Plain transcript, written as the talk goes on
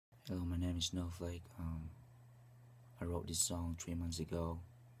Hello, my name is Snowflake. I wrote this song 3 months ago,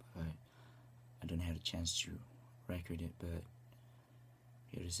 but I don't have a chance to record it, but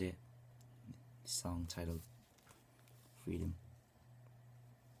here is it. The song titled Freedom.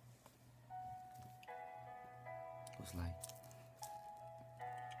 It was like,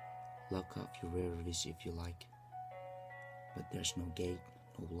 lock up your reveries if you like, but there's no gate,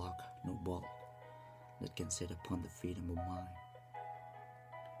 no lock, no bolt that can set upon the freedom of mind.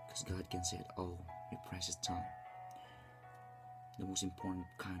 Cause God can set all your precious time. The most important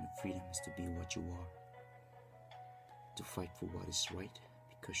kind of freedom is to be what you are, to fight for what is right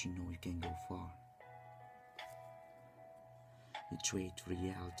because you know you can go far. You trade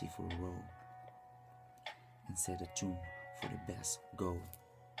reality for a role and set a tune for the best goal.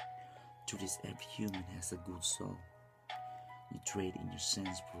 To this, every human has a good soul. You trade in your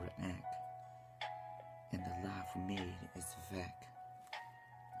sense for an act, and the life we made is the fact.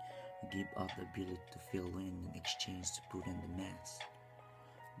 You give up the ability to fill in exchange to put in the mass,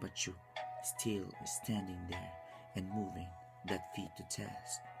 but you're still standing there and moving that feet to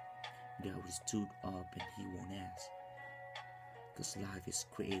task. God will stood up and he won't ask, cause life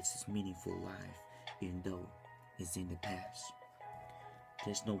creates this meaningful life even though it's in the past.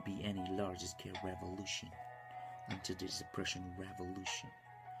 There's no be any larger scale revolution until there's a personal revolution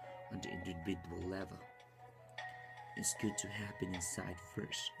on the individual level. It's good to happen inside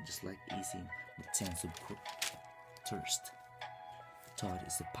first, just like easing the sense of thirst. Thought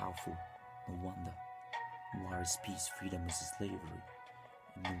is a powerful, no wonder. War is peace, freedom is slavery.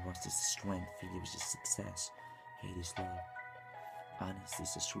 And no war is the strength, failure is success, hate is love, honesty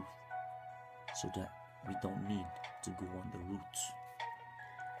is the truth. So that we don't need to go on the roots.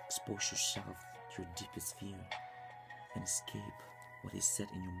 Expose yourself to your deepest fear and escape what is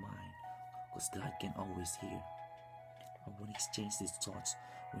set in your mind, cause God can always hear. I won't exchange these thoughts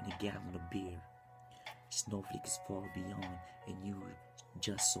when a gallon of beer. Snowflake is far beyond, and you're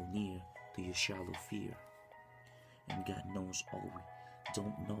just so near to your shallow fear. And God knows all we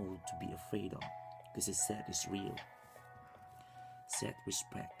don't know to be afraid of, cause His set is real. Set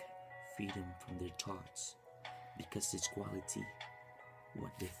respect, freedom from their thoughts, because it's quality,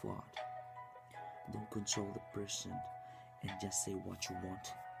 what they thought. Don't control the person and just say what you want,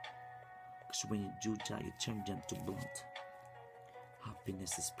 cause when you do that, you turn them to blunt.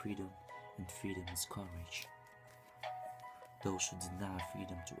 Happiness is freedom, and freedom is courage. Those who deny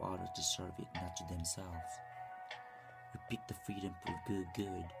freedom to others deserve it not to themselves. You pick the freedom for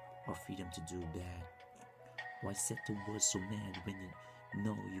good, or freedom to do bad. Why set the world so mad when you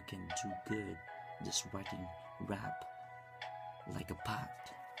know you can do good? Just writing rap like a pot.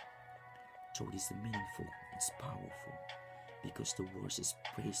 Thought is meaningful, it's powerful, because the words its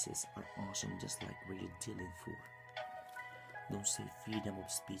praises are awesome, just like what you're dealing for. Don't say freedom of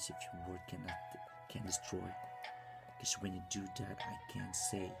speech if your word can destroy, cause when you do that, I can't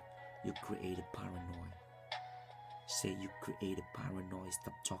say you create a paranoia. Say you create a paranoia,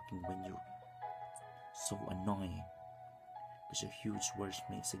 stop talking when you're so annoying, cause a huge word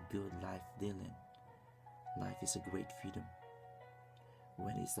makes a good life dealing. Life is a great freedom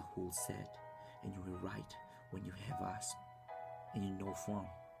when it's the whole set, and you were right when you have asked, and you know from.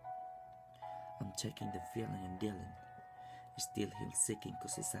 I'm taking the feeling and dealing. Still heal seeking,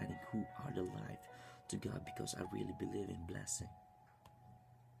 cause deciding who are the life to God, because I really believe in blessing.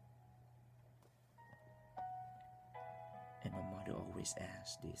 And my mother always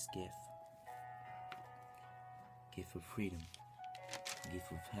asked this gift of freedom,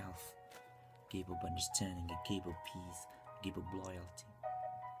 gift of health, gift of understanding, a gift of peace, gift of loyalty,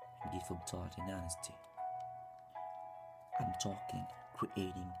 and gift of thought and honesty. I'm talking,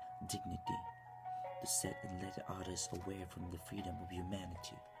 creating dignity, to set and let others aware from the freedom of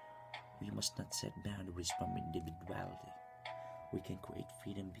humanity. We must not set boundaries from individuality. We can create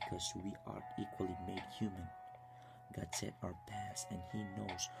freedom because we are equally made human. God set our past and He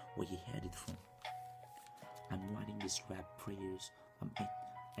knows where He headed from. I'm writing these rap prayers.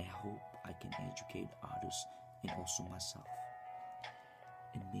 I hope I can educate others and also myself.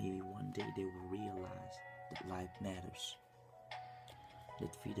 And maybe one day they will realize that life matters.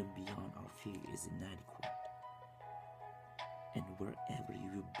 That freedom beyond our fear is inadequate. And wherever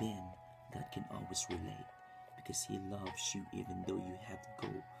you've been, God can always relate, because He loves you even though you have to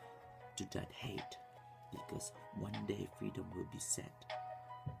go to that hate, because one day freedom will be set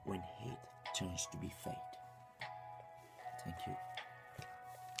when hate turns to be fate. Thank you.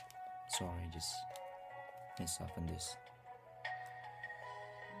 Sorry, I just messed up on this,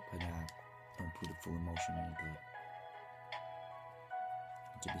 but don't put the full emotion in it, but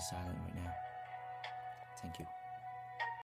to be silent right now. Thank you.